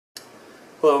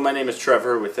Hello, my name is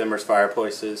Trevor with Embers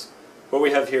Fireplaces. What we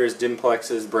have here is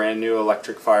Dimplex's brand new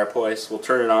electric fireplace. We'll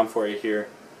turn it on for you here.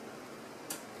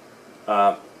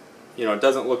 It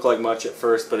doesn't look like much at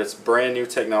first, but it's brand new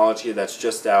technology that's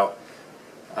just out.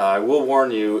 I will warn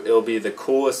you, it'll be the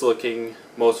coolest looking,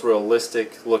 most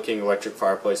realistic looking electric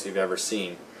fireplace you've ever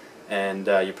seen. And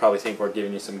you probably think we're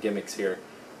giving you some gimmicks here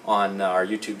on our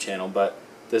YouTube channel, but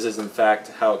this is in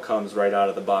fact how it comes right out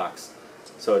of the box.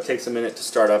 So it takes a minute to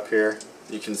start up here.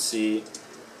 You can see,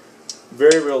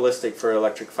 very realistic for an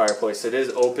electric fireplace. It is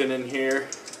open in here.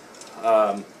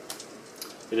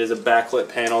 It is a backlit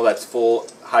panel that's full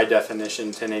high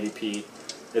definition 1080p,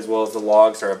 as well as the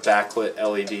logs are a backlit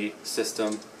LED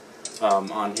system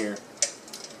on here.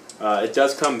 It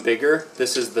does come bigger.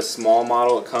 This is the small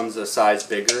model. It comes a size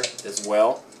bigger as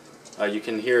well. You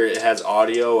can hear it has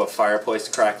audio of fireplace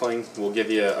crackling. We'll give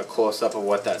you a close-up of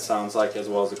what that sounds like, as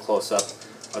well as a close-up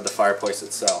of the fireplace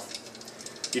itself.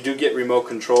 You do get remote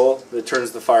control that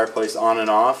turns the fireplace on and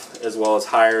off, as well as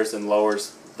highes and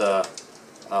lowers the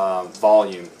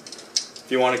volume. If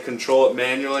you want to control it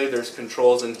manually, there's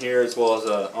controls in here, as well as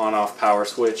an on-off power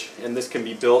switch. And this can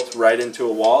be built right into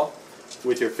a wall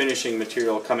with your finishing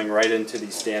material coming right into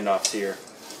these standoffs here.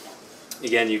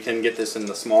 Again, you can get this in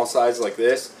the small size like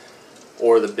this,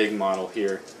 or the big model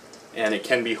here. And it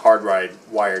can be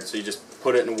hardwired, so you just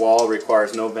put it in a wall,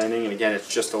 requires no bending, and again, it's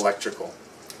just electrical.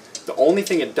 The only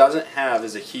thing it doesn't have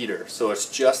is a heater, so it's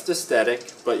just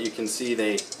aesthetic, but you can see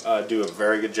they do a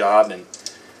very good job, and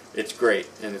it's great,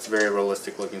 and it's very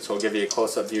realistic looking. So I'll give you a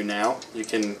close-up view now. You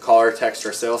can call or text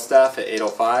our sales staff at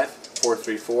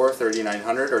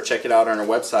 805-434-3900, or check it out on our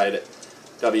website at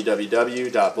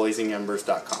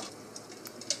www.blazingembers.com.